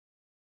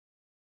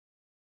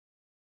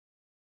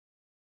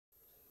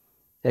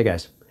Hey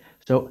guys,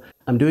 so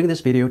I'm doing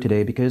this video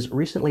today because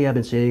recently I've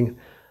been seeing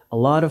a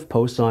lot of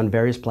posts on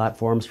various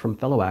platforms from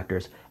fellow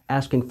actors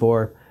asking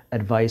for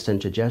advice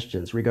and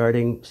suggestions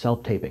regarding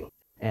self-taping.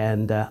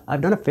 And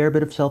I've done a fair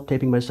bit of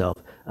self-taping myself.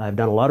 I've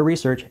done a lot of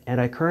research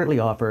and I currently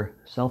offer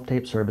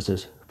self-tape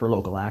services for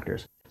local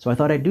actors. So I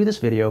thought I'd do this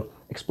video,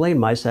 explain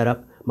my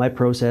setup, my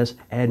process,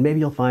 and maybe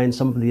you'll find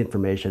some of the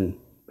information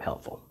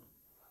helpful.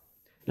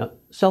 Now,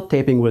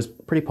 self-taping was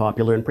pretty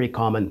popular and pretty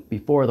common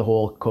before the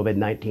whole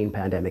COVID-19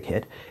 pandemic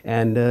hit,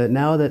 and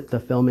now that the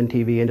film and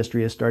TV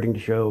industry is starting to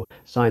show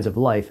signs of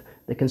life,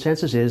 the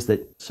consensus is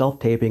that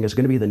self-taping is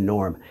going to be the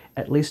norm,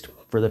 at least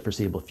for the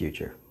foreseeable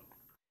future.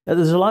 Now,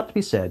 there's a lot to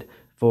be said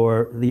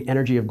for the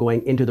energy of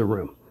going into the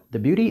room. The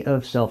beauty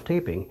of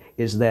self-taping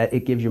is that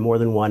it gives you more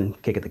than one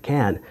kick at the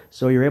can,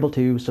 so you're able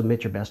to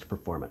submit your best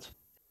performance.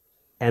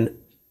 And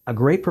a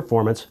great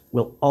performance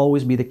will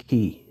always be the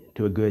key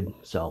to a good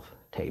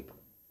self-tape.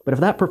 But if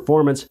that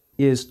performance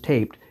is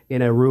taped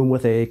in a room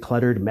with a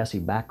cluttered, messy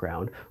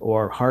background,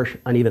 or harsh,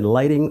 uneven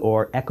lighting,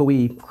 or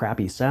echoey,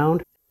 crappy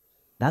sound,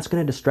 that's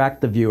going to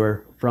distract the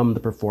viewer from the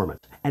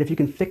performance. And if you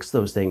can fix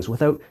those things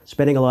without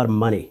spending a lot of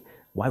money,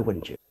 why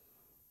wouldn't you?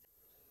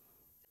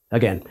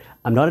 Again,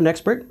 I'm not an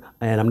expert,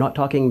 and I'm not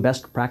talking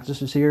best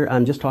practices here.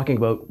 I'm just talking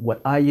about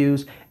what I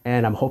use,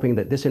 and I'm hoping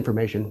that this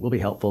information will be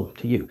helpful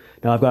to you.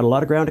 Now, I've got a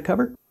lot of ground to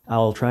cover.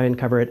 I'll try and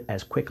cover it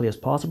as quickly as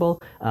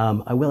possible.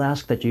 I will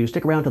ask that you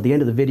stick around till the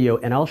end of the video,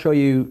 and I'll show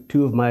you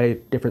two of my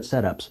different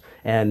setups,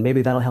 and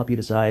maybe that'll help you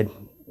decide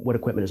what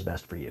equipment is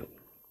best for you.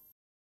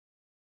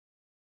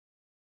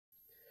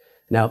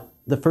 Now,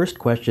 the first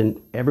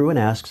question everyone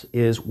asks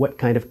is what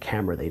kind of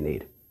camera they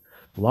need.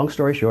 Long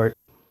story short,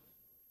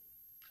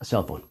 a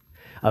cell phone.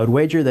 I would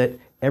wager that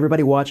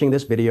everybody watching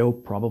this video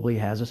probably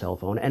has a cell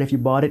phone, and if you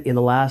bought it in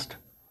the last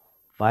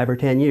 5 or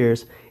 10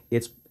 years,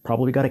 it's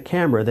probably got a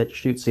camera that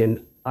shoots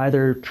in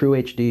either True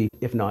HD,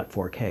 if not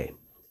 4K.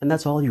 And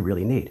that's all you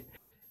really need.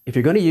 If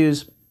you're going to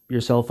use your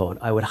cell phone,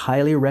 I would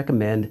highly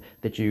recommend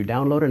that you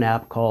download an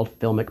app called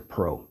Filmic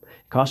Pro.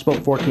 It costs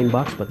about 14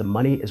 bucks, but the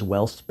money is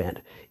well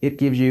spent. It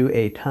gives you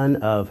a ton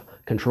of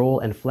control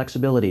and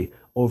flexibility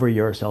over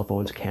your cell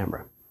phone's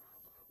camera.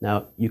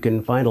 Now, you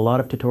can find a lot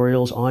of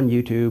tutorials on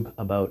YouTube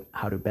about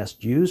how to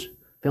best use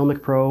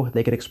Filmic Pro.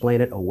 They can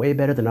explain it way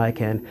better than I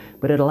can,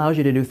 but it allows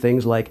you to do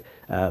things like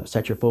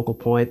set your focal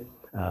point,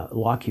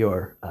 lock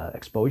your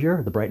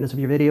exposure, the brightness of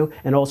your video,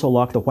 and also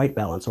lock the white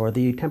balance or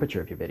the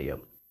temperature of your video.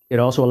 It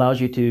also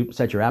allows you to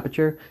set your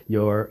aperture,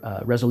 your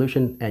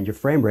resolution, and your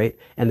frame rate.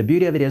 And the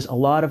beauty of it is a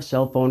lot of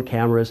cell phone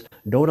cameras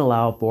don't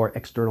allow for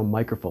external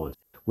microphones.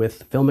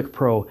 With Filmic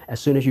Pro, as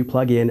soon as you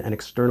plug in an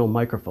external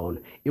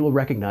microphone, it will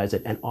recognize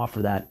it and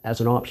offer that as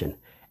an option.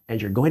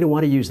 And you're going to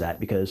want to use that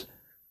because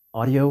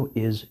audio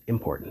is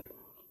important.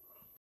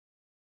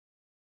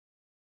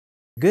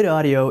 Good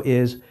audio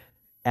is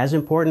as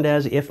important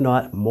as, if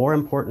not more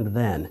important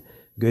than,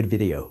 good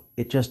video.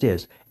 It just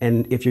is.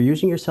 And if you're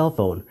using your cell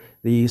phone,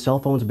 the cell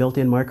phone's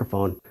built-in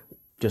microphone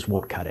just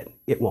won't cut it.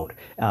 It won't.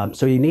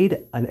 So you need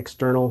an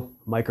external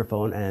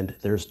microphone, and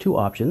there's two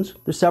options.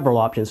 There's several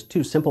options.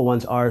 Two simple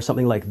ones are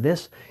something like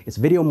this. It's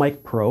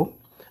VideoMic Pro.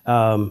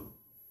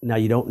 Now,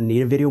 you don't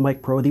need a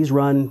VideoMic Pro. These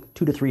run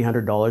 $200 to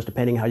 $300,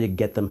 depending how you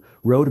get them.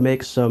 Rode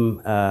makes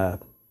some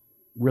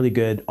really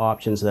good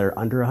options that are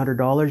under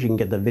 $100. You can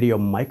get the Video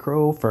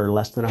Micro for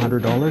less than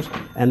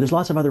 $100. And there's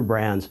lots of other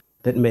brands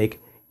that make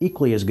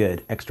equally as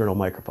good external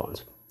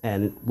microphones.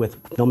 And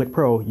with Filmic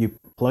Pro, you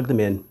plug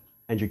them in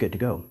and you're good to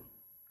go.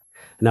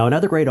 Now,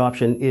 another great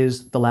option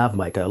is the lav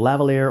mic, a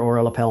lavalier or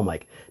a lapel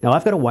mic. Now,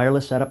 I've got a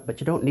wireless setup, but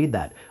you don't need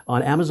that.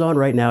 On Amazon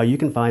right now, you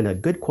can find a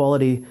good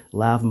quality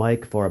lav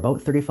mic for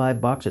about 35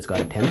 bucks. It's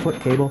got a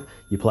 10-foot cable.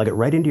 You plug it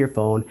right into your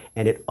phone,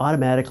 and it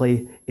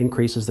automatically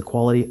increases the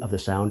quality of the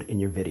sound in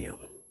your video.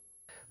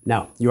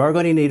 Now, you are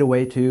going to need a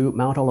way to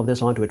mount all of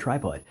this onto a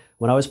tripod.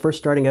 When I was first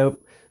starting out,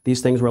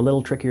 these things were a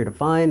little trickier to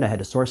find. I had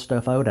to source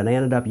stuff out, and I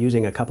ended up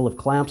using a couple of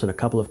clamps and a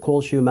couple of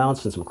cold shoe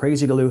mounts and some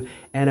crazy glue,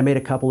 and I made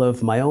a couple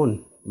of my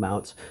own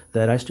mounts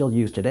that I still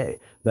use today.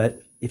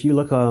 But if you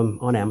look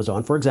on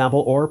Amazon, for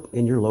example, or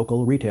in your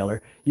local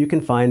retailer, you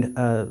can find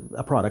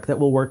a product that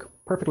will work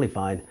perfectly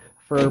fine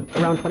for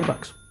around 20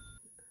 bucks.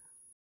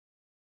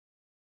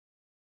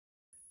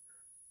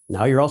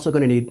 Now, you're also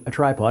going to need a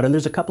tripod, and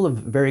there's a couple of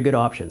very good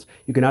options.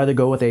 You can either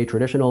go with a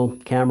traditional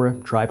camera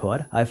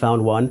tripod. I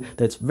found one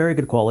that's very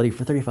good quality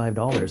for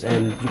 $35,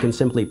 and you can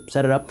simply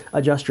set it up,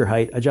 adjust your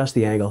height, adjust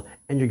the angle,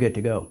 and you're good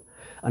to go.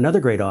 Another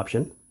great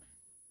option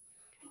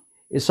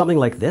is something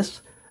like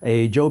this,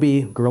 a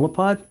Joby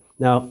GorillaPod.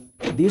 Now,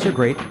 these are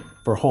great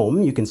for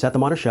home. You can set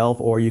them on a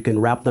shelf, or you can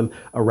wrap them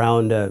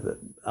around a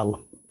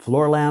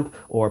floor lamp,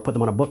 or put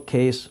them on a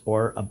bookcase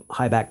or a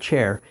high back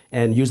chair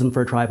and use them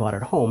for a tripod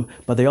at home,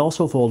 but they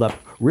also fold up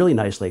really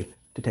nicely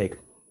to take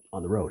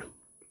on the road.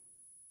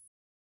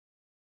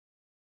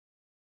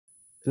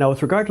 Now,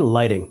 with regard to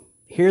lighting,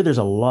 here there's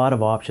a lot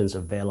of options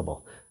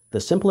available. The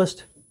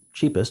simplest,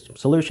 cheapest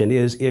solution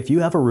is if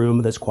you have a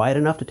room that's quiet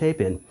enough to tape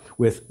in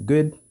with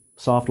good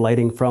soft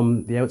lighting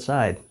from the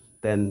outside,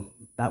 then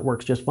that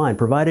works just fine,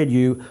 provided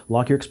you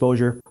lock your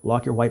exposure,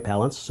 lock your white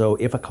balance, so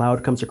if a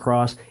cloud comes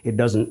across, it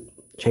doesn't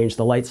change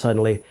the light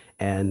suddenly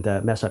and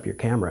mess up your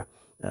camera.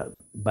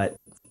 But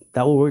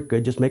that will work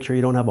good. Just make sure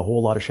you don't have a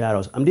whole lot of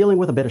shadows. I'm dealing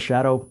with a bit of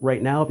shadow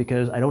right now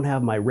because I don't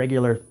have my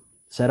regular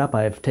setup.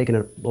 I've taken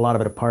a lot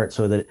of it apart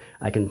so that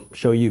I can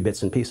show you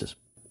bits and pieces.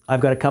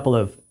 I've got a couple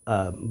of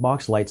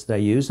box lights that I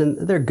use,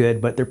 and they're good,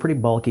 but they're pretty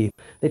bulky.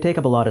 They take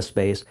up a lot of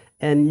space,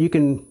 and you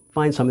can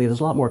find something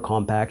that's a lot more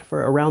compact for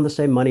around the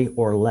same money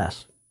or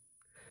less.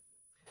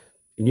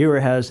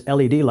 Newer has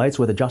LED lights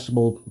with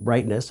adjustable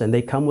brightness, and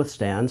they come with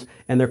stands,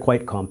 and they're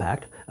quite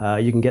compact.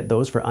 You can get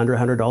those for under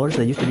 $100.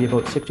 They used to be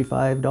about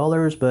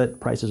 $65, but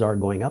prices are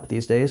going up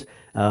these days.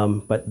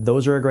 But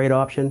those are a great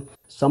option.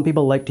 Some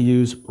people like to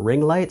use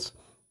ring lights.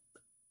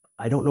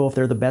 I don't know if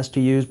they're the best to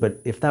use,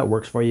 but if that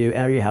works for you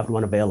and you have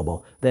one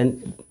available,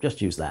 then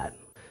just use that.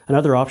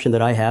 Another option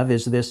that I have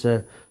is this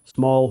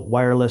small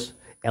wireless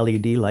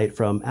LED light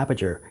from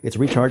Aperture. It's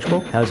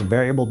rechargeable, has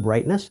variable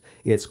brightness,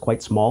 it's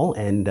quite small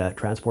and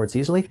transports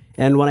easily.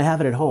 And when I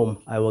have it at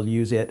home, I will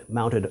use it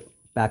mounted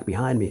back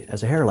behind me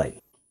as a hair light.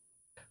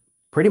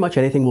 Pretty much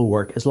anything will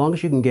work as long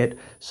as you can get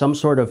some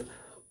sort of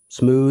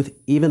smooth,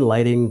 even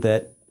lighting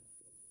that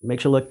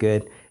makes you look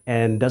good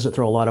and doesn't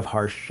throw a lot of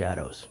harsh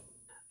shadows.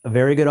 A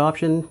very good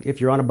option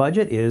if you're on a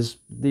budget is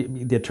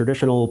the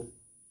traditional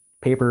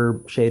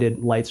paper shaded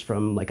lights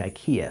from like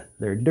IKEA.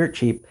 They're dirt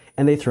cheap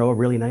and they throw a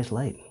really nice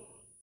light.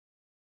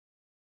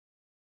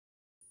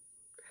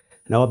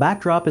 Now a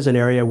backdrop is an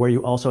area where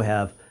you also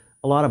have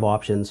a lot of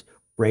options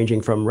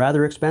ranging from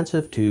rather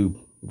expensive to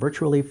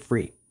virtually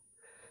free.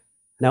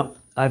 Now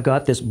I've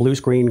got this blue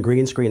screen,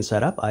 green screen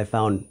setup. I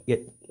found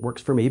it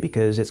works for me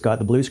because it's got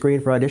the blue screen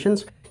for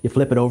auditions. You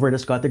flip it over and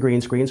it's got the green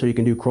screen so you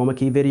can do chroma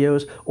key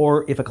videos,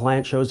 or if a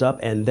client shows up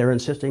and they're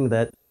insisting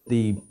that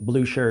the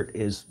blue shirt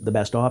is the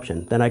best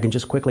option, then I can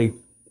just quickly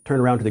turn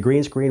around to the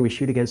green screen, we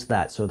shoot against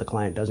that so the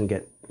client doesn't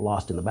get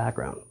lost in the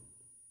background.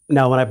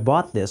 Now when I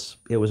bought this,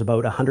 it was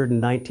about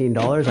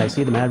 $119. I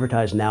see them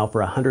advertised now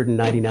for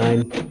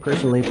 $199.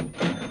 Personally,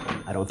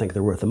 I don't think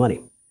they're worth the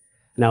money.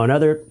 Now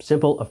another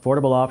simple,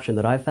 affordable option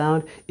that I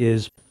found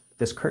is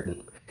this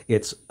curtain.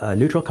 It's a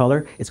neutral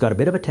color, it's got a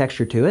bit of a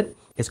texture to it,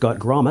 it's got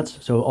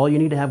grommets, so all you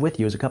need to have with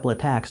you is a couple of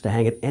tacks to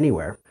hang it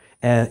anywhere.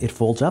 It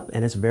folds up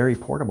and it's very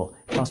portable.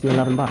 It cost me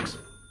 11 bucks.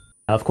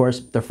 Now, of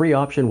course, the free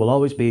option will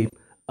always be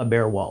a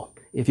bare wall.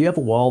 If you have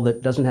a wall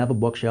that doesn't have a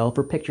bookshelf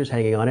or pictures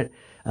hanging on it,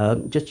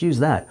 just use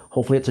that.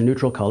 Hopefully it's a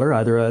neutral color,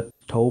 either a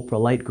taupe, a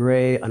light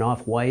gray, an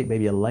off-white,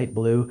 maybe a light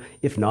blue.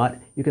 If not,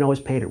 you can always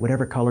paint it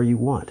whatever color you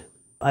want.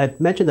 I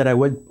mentioned that I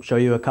would show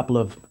you a couple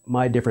of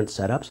my different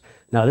setups.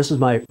 Now this is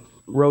my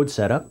Rode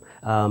setup.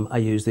 I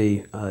use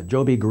the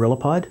Joby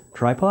GorillaPod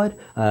tripod.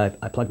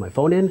 I plug my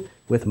phone in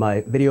with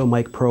my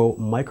Filmic Pro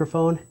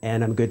microphone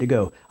and I'm good to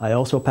go. I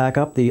also pack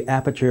up the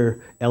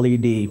Aperture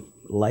LED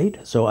light,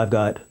 so I've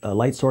got a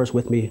light source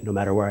with me no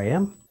matter where I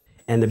am.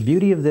 And the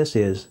beauty of this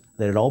is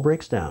that it all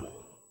breaks down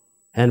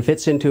and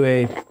fits into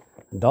a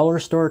dollar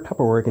store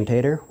Tupperware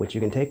container, which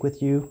you can take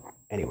with you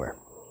anywhere.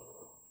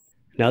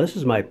 Now this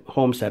is my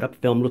home setup,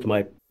 filmed with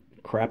my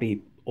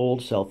crappy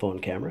old cell phone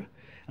camera.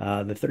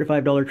 The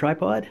 $35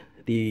 tripod,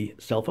 the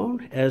cell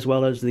phone, as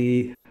well as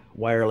the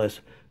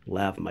wireless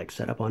lav mic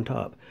setup on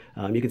top.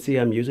 You can see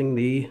I'm using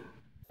the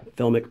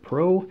Filmic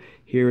Pro.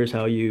 Here is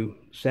how you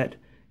set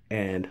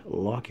and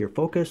lock your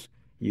focus.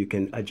 You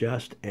can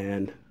adjust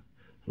and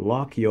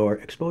lock your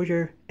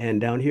exposure,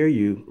 and down here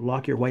you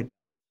lock your white.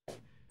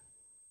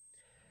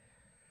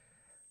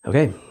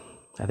 Okay,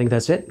 I think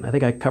that's it. I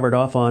think I covered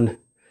off on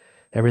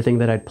everything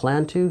that I'd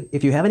planned to.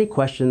 If you have any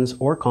questions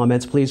or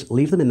comments, please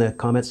leave them in the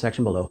comments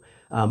section below.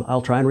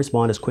 I'll try and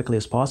respond as quickly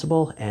as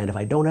possible, and if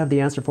I don't have the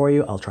answer for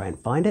you, I'll try and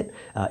find it.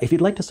 If you'd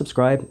like to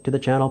subscribe to the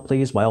channel,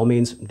 please, by all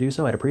means, do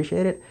so. I'd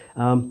appreciate it.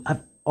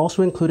 I've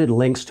also included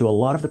links to a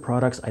lot of the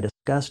products I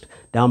discussed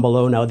down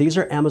below. Now, these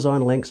are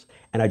Amazon links,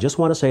 and I just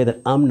want to say that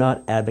I'm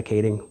not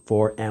advocating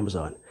for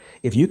Amazon.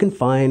 If you can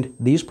find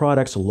these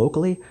products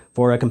locally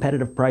for a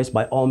competitive price,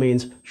 by all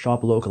means,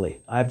 shop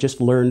locally. I've just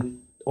learned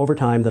over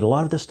time that a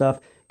lot of this stuff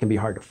can be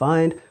hard to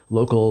find.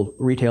 Local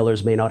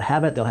retailers may not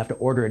have it. They'll have to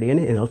order it in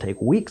and it'll take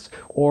weeks,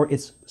 or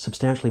it's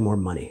substantially more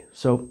money.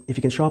 So if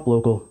you can shop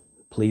local,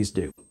 please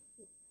do.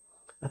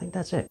 I think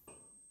that's it.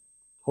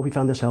 Hope you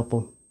found this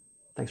helpful.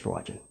 Thanks for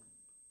watching.